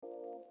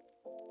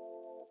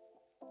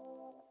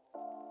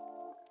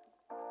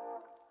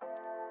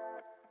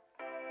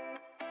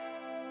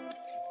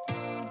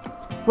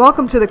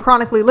Welcome to the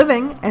Chronically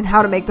Living and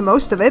How to Make the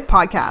Most of It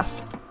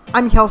podcast.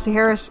 I'm Kelsey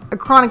Harris, a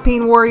chronic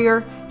pain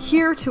warrior,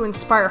 here to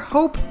inspire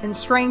hope and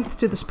strength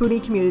to the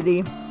Spoonie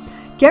community.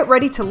 Get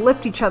ready to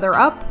lift each other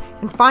up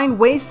and find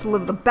ways to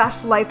live the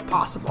best life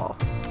possible.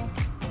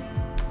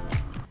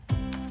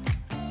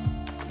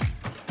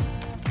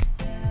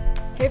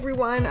 Hey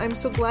everyone, I'm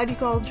so glad you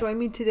all joined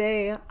me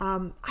today.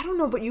 I don't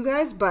know about you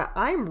guys, but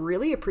I'm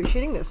really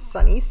appreciating this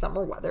sunny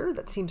summer weather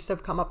that seems to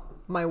have come up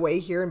my way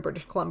here in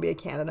British Columbia,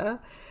 Canada.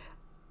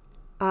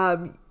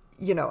 And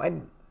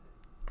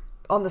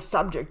on the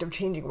subject of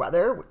changing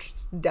weather, which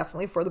is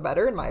definitely for the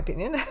better in my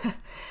opinion,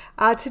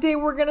 today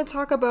we're going to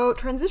talk about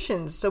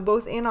transitions, so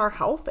both in our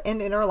health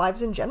and in our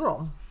lives in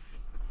general.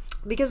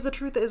 Because the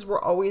truth is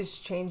we're always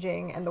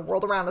changing and the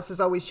world around us is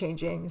always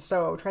changing,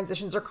 so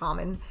transitions are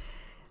common.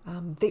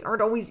 They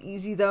aren't always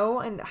easy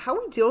though, and how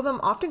we deal with them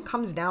often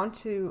comes down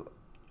to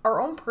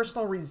our own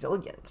personal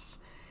resilience.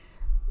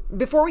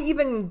 Before we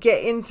even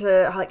get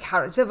into how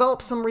to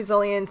develop some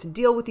resilience,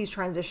 deal with these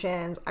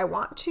transitions, I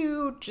want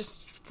to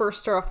just first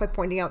start off by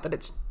pointing out that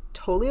it's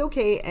totally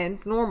okay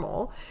and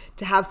normal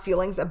to have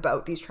feelings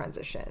about these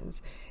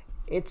transitions.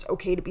 It's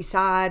okay to be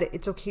sad.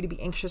 It's okay to be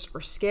anxious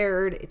or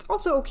scared. It's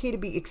also okay to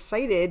be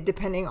excited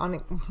depending on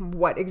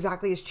what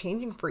exactly is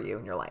changing for you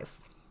in your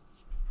life.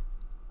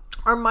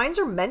 Our minds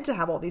are meant to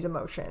have all these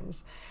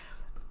emotions,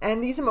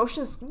 and these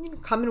emotions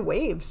come in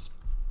waves.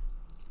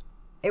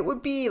 It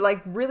would be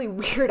really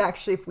weird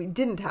actually if we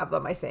didn't have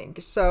them, I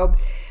think. So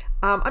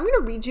I'm going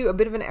to read you a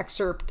bit of an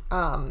excerpt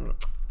of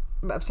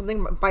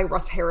something by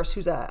Russ Harris,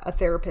 who's a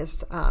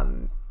therapist,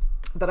 that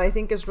I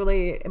think is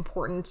really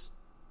important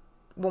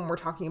when we're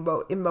talking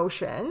about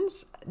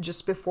emotions,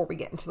 just before we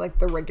get into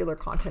the regular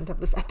content of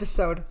this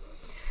episode.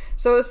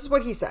 So this is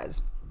what he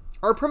says.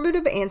 Our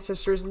primitive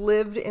ancestors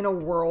lived in a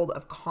world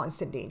of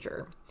constant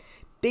danger.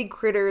 Big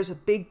critters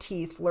with big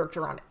teeth lurked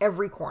around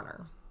every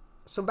corner.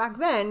 So back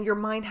then, your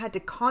mind had to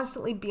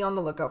constantly be on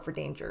the lookout for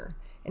danger,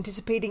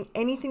 anticipating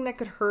anything that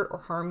could hurt or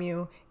harm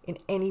you in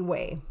any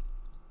way.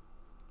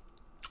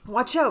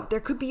 Watch out,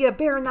 there could be a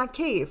bear in that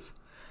cave.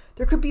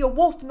 There could be a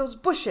wolf in those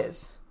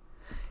bushes.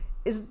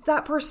 Is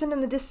that person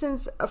in the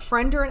distance a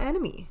friend or an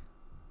enemy?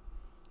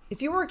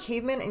 If you were a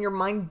caveman and your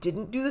mind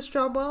didn't do this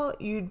job well,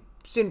 you'd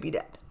soon be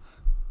dead.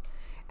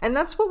 And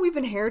that's what we've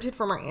inherited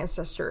from our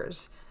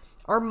ancestors.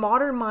 Our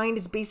modern mind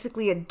is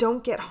basically a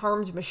don't get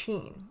harmed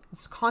machine.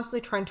 It's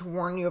constantly trying to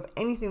warn you of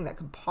anything that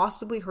could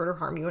possibly hurt or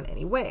harm you in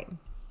any way.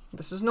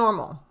 This is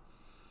normal.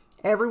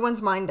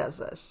 Everyone's mind does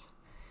this.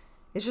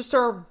 It's just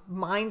our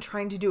mind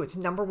trying to do its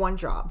number one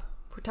job: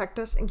 protect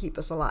us and keep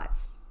us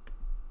alive.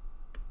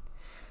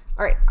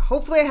 All right,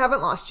 hopefully I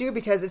haven't lost you,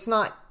 because it's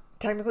not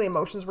technically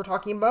emotions we're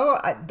talking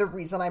about. The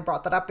reason I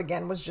brought that up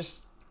again was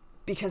just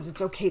because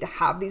it's okay to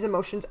have these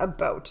emotions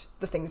about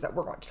the things that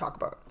we're going to talk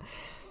about.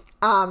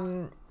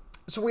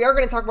 So we are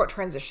going to talk about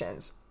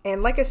transitions.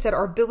 And like I said,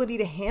 our ability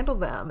to handle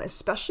them,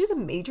 especially the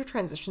major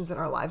transitions in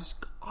our lives,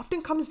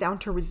 often comes down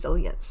to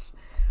resilience.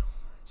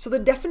 So the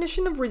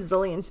definition of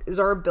resilience is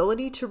our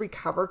ability to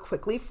recover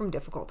quickly from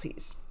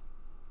difficulties.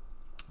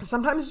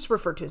 Sometimes it's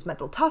referred to as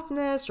mental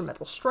toughness or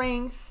mental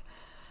strength.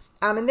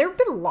 And there have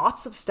been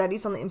lots of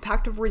studies on the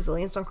impact of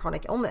resilience on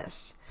chronic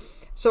illness.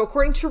 So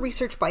according to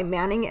research by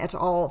Manning et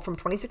al. From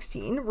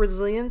 2016,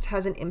 resilience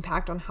has an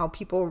impact on how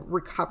people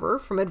recover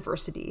from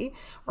adversity,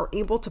 are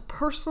able to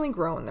personally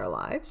grow in their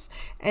lives,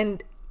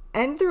 and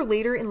their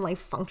later in life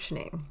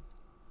functioning.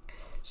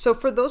 So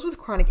for those with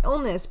chronic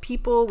illness,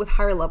 people with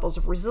higher levels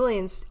of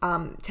resilience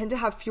tend to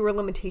have fewer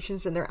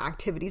limitations in their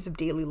activities of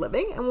daily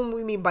living. And what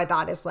we mean by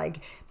that is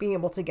being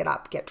able to get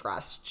up, get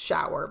dressed,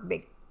 shower,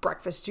 make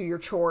breakfast, do your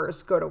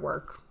chores, go to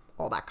work,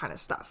 all that kind of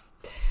stuff.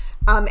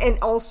 And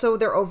also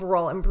their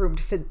overall improved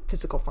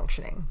physical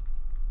functioning.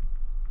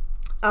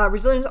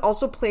 Resilience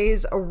also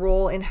plays a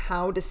role in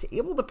how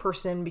disabled the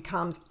person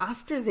becomes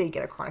after they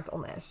get a chronic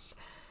illness.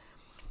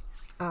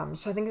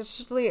 So I think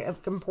it's really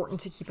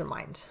important to keep in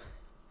mind.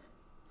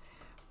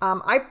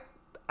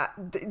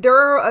 There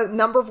are a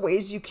number of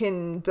ways you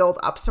can build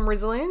up some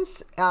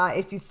resilience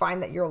if you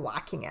find that you're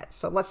lacking it.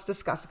 So let's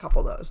discuss a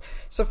couple of those.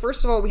 So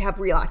first of all, we have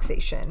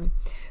relaxation.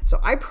 So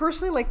I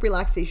personally like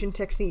relaxation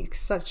techniques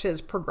such as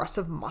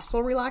progressive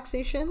muscle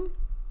relaxation.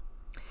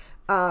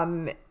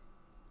 And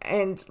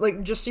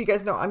just so you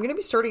guys know, I'm going to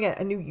be starting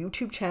a new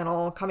YouTube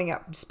channel coming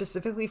up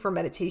specifically for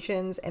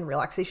meditations and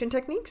relaxation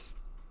techniques.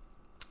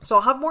 So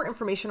I'll have more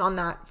information on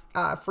that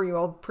for you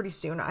all pretty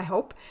soon, I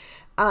hope.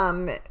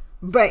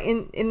 But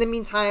in the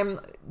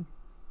meantime,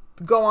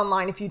 go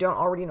online if you don't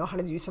already know how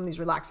to do some of these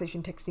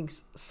relaxation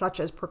techniques, such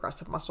as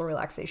progressive muscle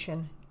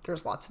relaxation.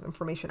 There's lots of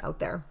information out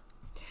there.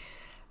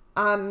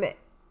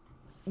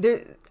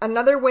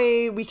 Another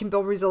way we can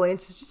build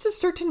resilience is just to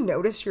start to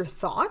notice your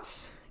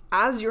thoughts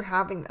as you're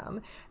having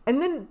them,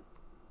 and then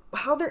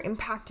how they're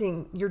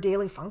impacting your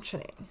daily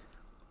functioning.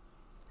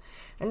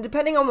 And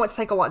depending on what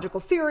psychological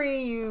theory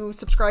you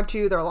subscribe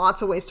to, there are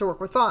lots of ways to work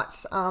with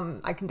thoughts.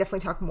 I can definitely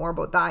talk more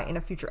about that in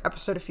a future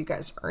episode if you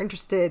guys are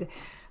interested.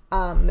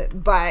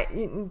 But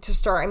to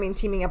start,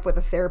 teaming up with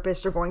a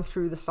therapist or going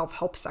through the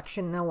self-help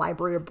section in a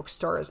library or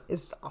bookstore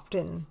is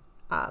often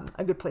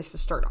a good place to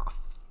start off.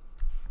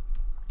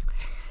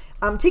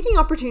 Taking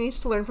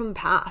opportunities to learn from the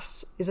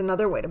past is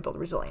another way to build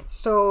resilience.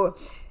 So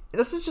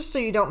this is just so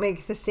you don't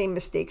make the same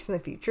mistakes in the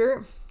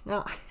future.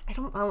 Now, I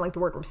don't like the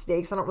word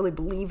mistakes. I don't really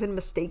believe in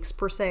mistakes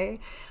per se.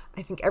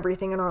 I think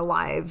everything in our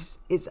lives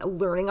is a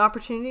learning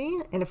opportunity.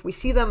 And if we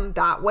see them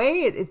that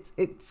way,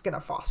 it's going to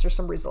foster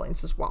some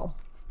resilience as well.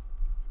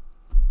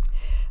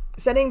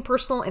 Setting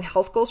personal and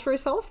health goals for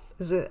yourself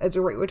is a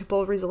great way to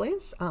build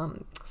resilience.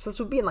 So this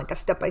would be in like a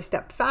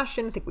step-by-step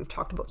fashion. I think we've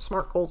talked about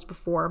SMART goals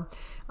before.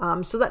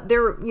 So that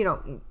they're,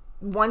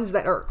 ones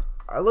that are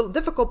a little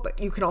difficult, but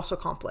you can also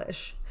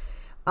accomplish.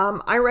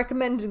 I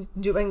recommend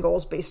doing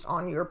goals based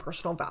on your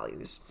personal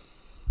values.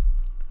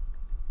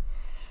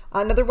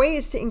 Another way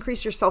is to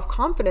increase your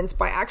self-confidence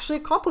by actually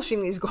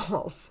accomplishing these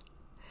goals,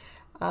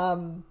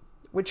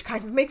 which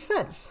kind of makes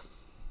sense.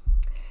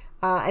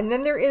 And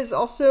then there is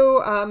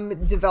also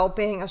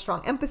developing a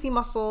strong empathy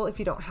muscle. If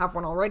you don't have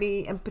one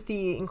already,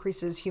 empathy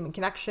increases human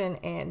connection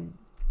and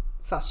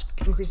thus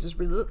increases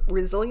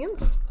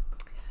resilience.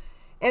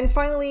 And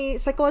finally,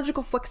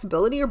 psychological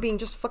flexibility, or being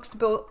just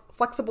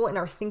flexible in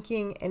our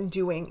thinking and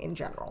doing in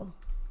general.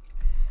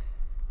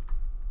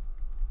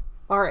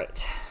 All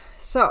right,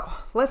 so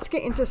let's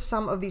get into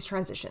some of these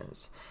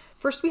transitions.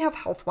 First, we have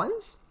health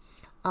ones.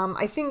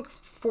 I think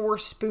for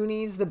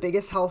spoonies, the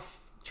biggest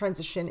health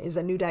transition is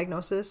a new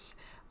diagnosis.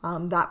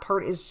 That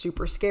part is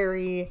super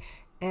scary.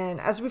 And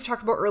as we've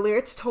talked about earlier,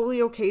 it's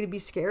totally okay to be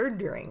scared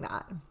during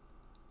that.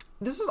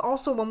 This is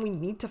also when we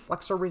need to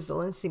flex our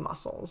resiliency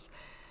muscles.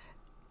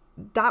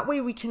 That way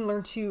we can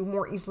learn to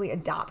more easily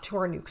adapt to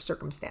our new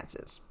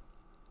circumstances.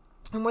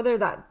 And whether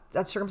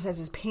that circumstance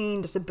is pain,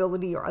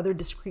 disability, or other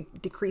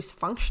decreased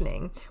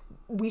functioning,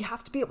 we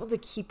have to be able to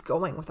keep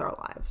going with our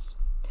lives.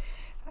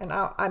 And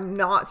I'm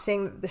not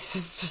saying that this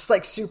is just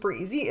like super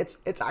easy.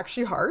 It's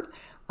actually hard.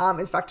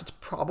 In fact, it's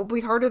probably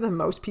harder than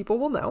most people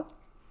will know.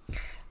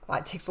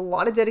 It takes a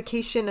lot of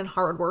dedication and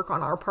hard work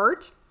on our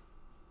part.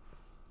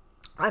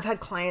 I've had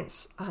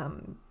clients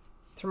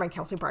through my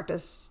counseling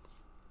practice,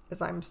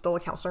 as I'm still a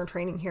counselor in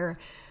training here,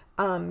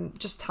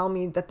 just tell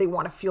me that they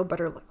want to feel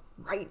better like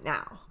right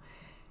now.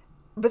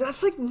 But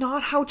that's like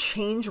not how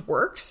change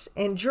works.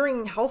 And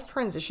during health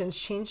transitions,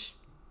 change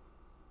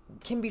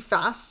can be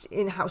fast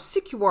in how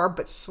sick you are,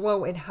 but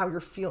slow in how you're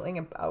feeling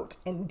about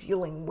and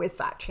dealing with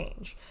that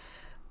change.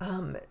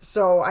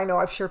 So I know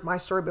I've shared my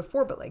story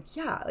before, but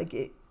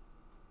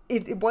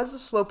it was a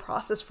slow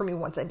process for me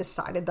once I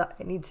decided that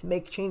I need to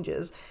make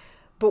changes.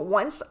 But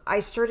once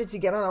I started to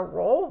get on a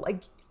roll,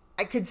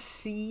 I could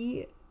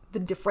see the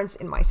difference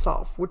in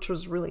myself, which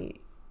was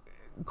really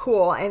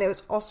cool. And it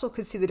was also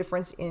could see the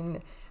difference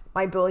in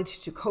my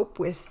ability to cope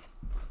with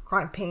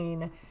chronic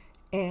pain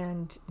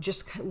and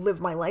just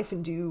live my life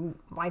and do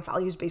my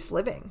values-based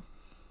living.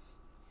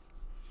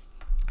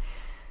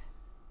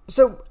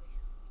 So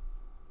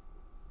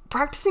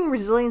practicing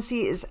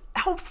resiliency is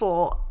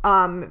helpful,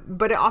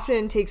 but it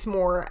often takes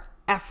more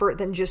effort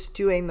than just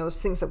doing those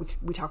things that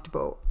we talked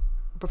about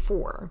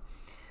before.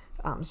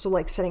 So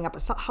like setting up a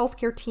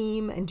healthcare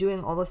team and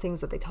doing all the things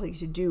that they tell you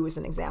to do is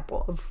an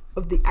example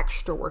of the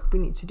extra work we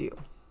need to do.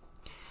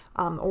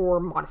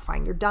 Or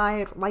modifying your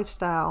diet,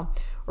 lifestyle,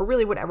 or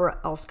really whatever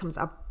else comes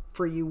up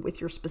for you with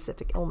your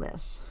specific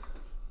illness.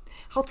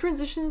 Health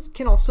transitions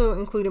can also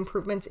include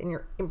improvements in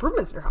your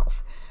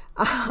health,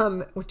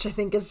 which I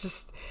think is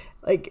just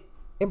like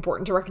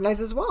important to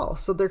recognize as well.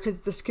 So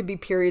this could be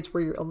periods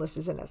where your illness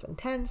isn't as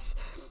intense,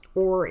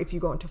 or if you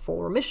go into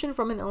full remission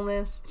from an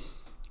illness.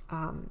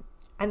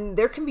 And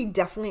there can be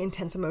definitely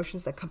intense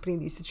emotions that accompany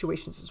these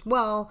situations as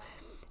well.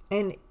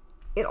 And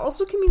it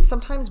also can mean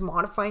sometimes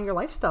modifying your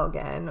lifestyle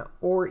again,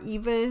 or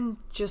even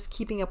just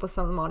keeping up with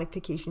some of the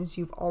modifications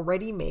you've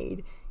already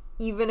made,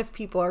 even if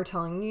people are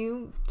telling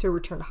you to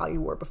return to how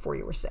you were before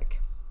you were sick.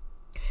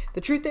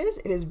 The truth is,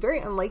 it is very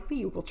unlikely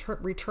you will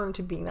return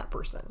to being that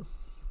person.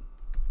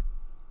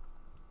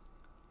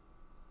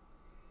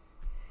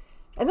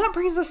 And that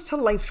brings us to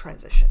life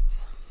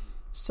transitions.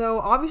 So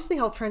obviously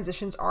health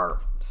transitions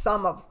are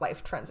some of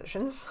life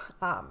transitions.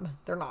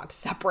 They're not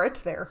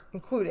separate, they're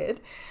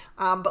included.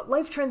 But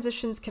life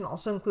transitions can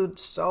also include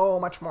so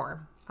much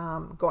more.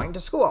 Going to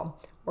school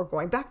or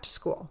going back to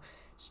school,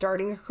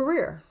 starting a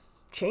career,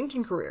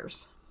 changing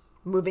careers,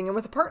 moving in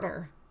with a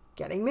partner,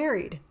 getting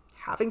married,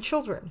 having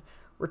children,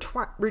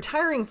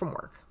 retiring from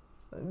work.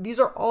 These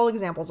are all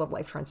examples of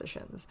life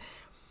transitions.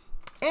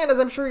 And as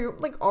I'm sure you're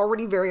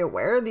already very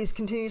aware, these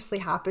continuously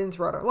happen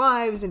throughout our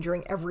lives and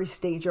during every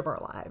stage of our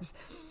lives.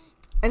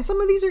 And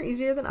some of these are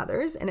easier than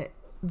others, and it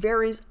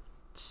varies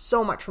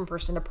so much from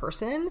person to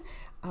person.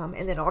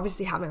 And then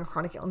obviously having a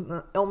chronic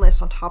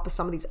illness on top of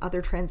some of these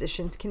other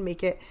transitions can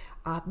make it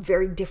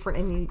very different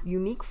and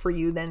unique for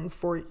you than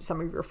for some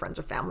of your friends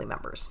or family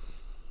members.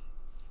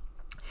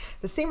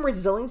 The same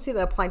resiliency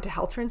that applied to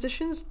health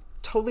transitions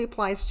totally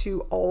applies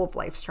to all of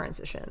life's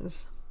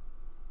transitions.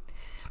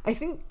 I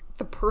think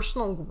the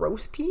personal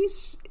growth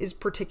piece is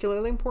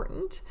particularly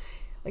important.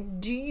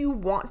 Like, do you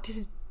want to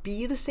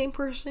be the same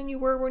person you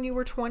were when you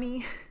were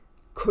 20?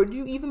 Could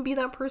you even be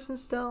that person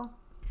still?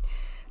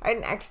 I had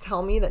an ex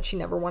tell me that she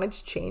never wanted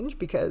to change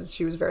because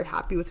she was very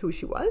happy with who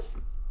she was.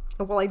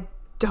 And while I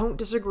don't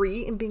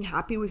disagree in being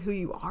happy with who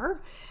you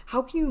are,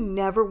 how can you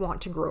never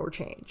want to grow or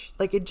change?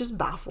 Like, it just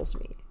baffles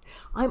me.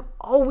 I'm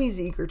always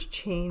eager to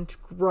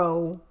change,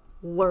 grow,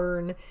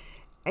 learn,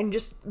 and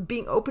just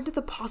being open to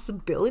the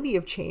possibility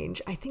of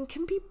change, I think,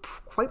 can be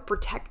quite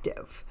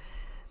protective.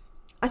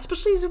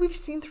 Especially as we've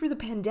seen through the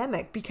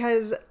pandemic,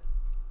 because,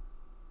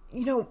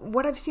 you know,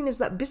 what I've seen is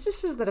that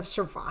businesses that have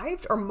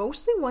survived are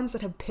mostly ones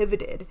that have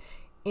pivoted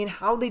in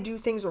how they do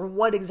things or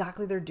what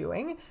exactly they're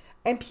doing.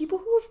 And people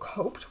who have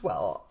coped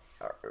well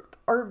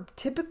are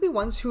typically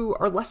ones who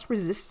are less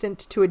resistant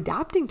to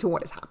adapting to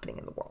what is happening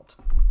in the world.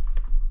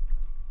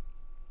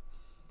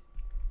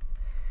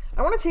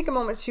 I want to take a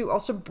moment to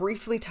also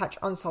briefly touch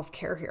on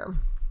self-care here.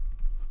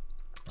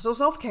 So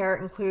self-care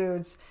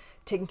includes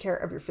taking care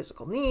of your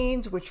physical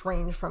needs, which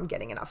range from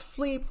getting enough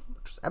sleep,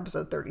 which was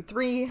episode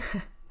 33,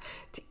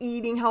 to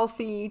eating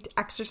healthy, to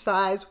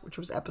exercise, which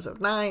was episode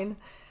 9,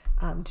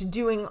 to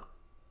doing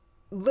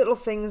little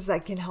things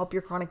that can help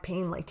your chronic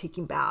pain, like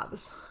taking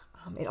baths.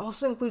 It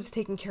also includes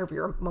taking care of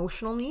your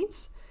emotional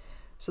needs.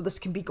 So this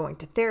can be going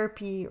to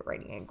therapy,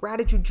 writing a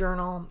gratitude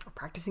journal, or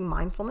practicing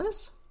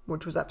mindfulness,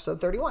 which was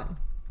episode 31.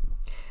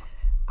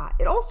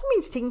 It also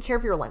means taking care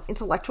of your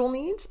intellectual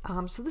needs.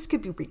 So this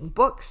could be reading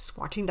books,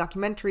 watching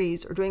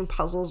documentaries, or doing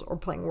puzzles or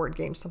playing word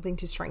games, something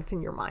to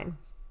strengthen your mind.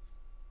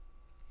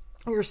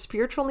 Your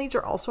spiritual needs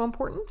are also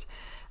important.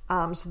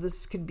 So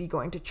this could be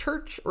going to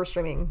church or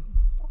streaming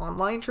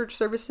online church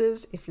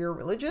services if you're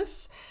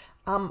religious,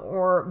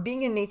 or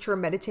being in nature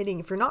and meditating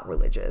if you're not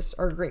religious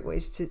are great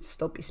ways to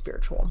still be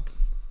spiritual.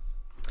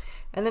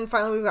 And then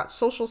finally, we've got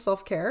social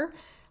self-care,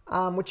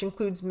 which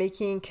includes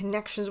making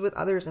connections with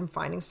others and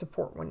finding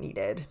support when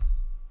needed.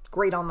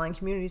 Great online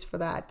communities for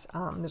that.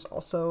 There's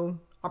also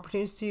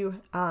opportunities to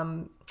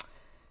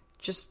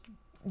just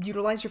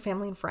utilize your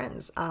family and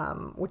friends,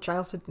 which I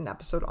also did an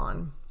episode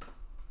on.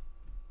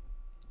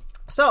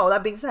 So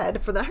that being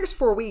said, for the next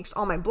 4 weeks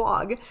on my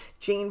blog,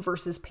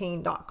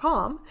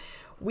 janeversuspain.com,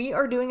 we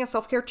are doing a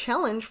self-care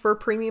challenge for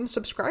premium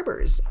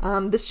subscribers.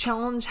 This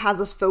challenge has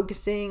us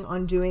focusing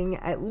on doing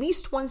at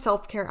least one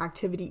self-care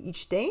activity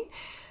each day,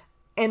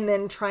 and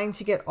then trying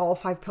to get all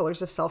 5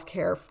 pillars of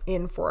self-care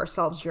in for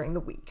ourselves during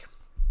the week.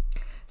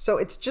 So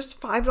it's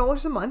just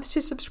 $5 a month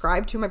to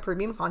subscribe to my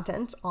premium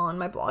content on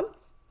my blog.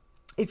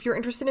 If you're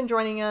interested in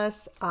joining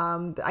us,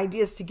 the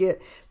idea is to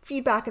get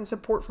feedback and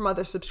support from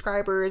other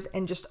subscribers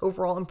and just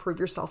overall improve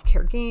your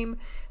self-care game.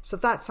 So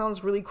if that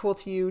sounds really cool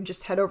to you,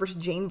 just head over to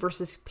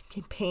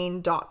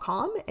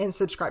janeversuspain.com and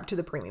subscribe to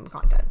the premium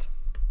content.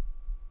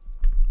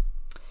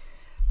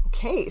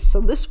 Okay, so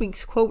this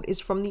week's quote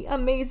is from the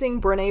amazing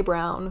Brené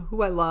Brown,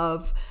 who I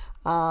love.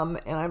 And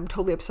I'm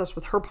totally obsessed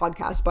with her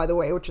podcast, by the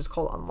way, which is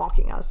called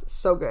Unlocking Us.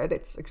 So good.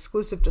 It's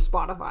exclusive to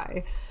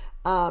Spotify.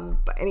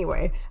 But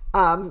anyway,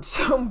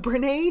 so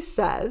Brené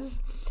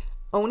says,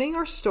 owning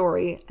our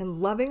story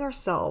and loving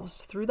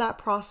ourselves through that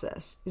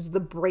process is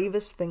the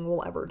bravest thing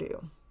we'll ever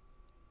do.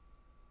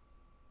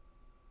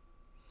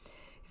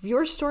 If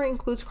your story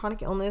includes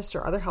chronic illness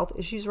or other health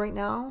issues right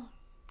now,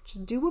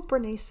 just do what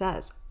Brené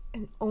says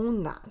and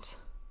own that.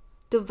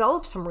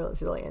 Develop some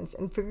resilience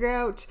and figure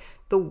out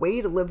the way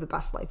to live the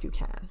best life you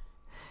can.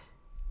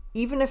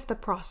 Even if the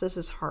process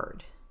is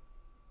hard,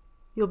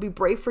 you'll be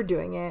brave for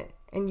doing it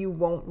and you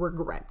won't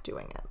regret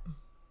doing it.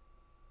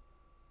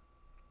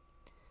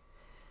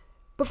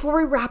 Before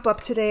we wrap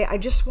up today, I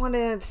just want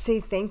to say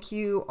thank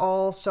you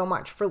all so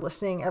much for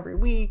listening every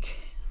week.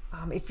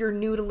 If you're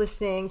new to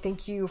listening,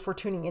 thank you for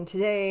tuning in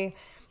today.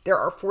 There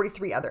are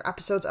 43 other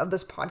episodes of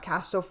this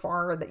podcast so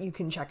far that you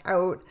can check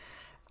out.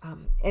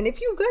 And if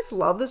you guys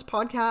love this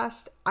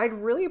podcast, I'd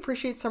really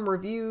appreciate some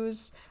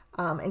reviews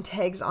and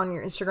tags on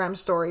your Instagram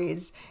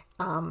stories.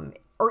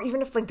 Or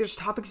even if there's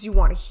topics you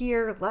want to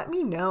hear, let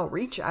me know,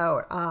 reach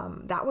out.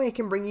 That way I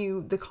can bring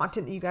you the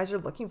content that you guys are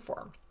looking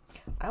for.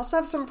 I also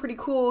have some pretty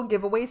cool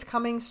giveaways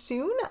coming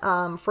soon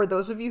for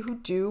those of you who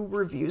do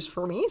reviews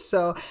for me.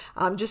 So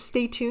just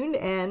stay tuned.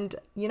 And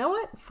you know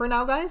what? For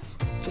now, guys,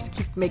 just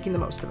keep making the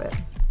most of it.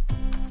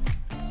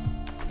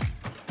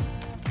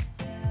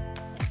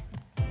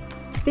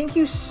 Thank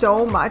you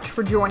so much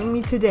for joining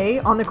me today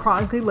on the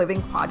Chronically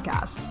Living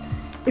podcast.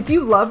 If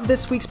you love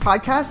this week's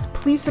podcast,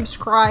 please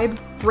subscribe,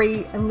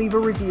 rate, and leave a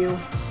review.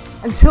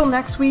 Until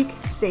next week,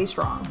 stay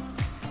strong.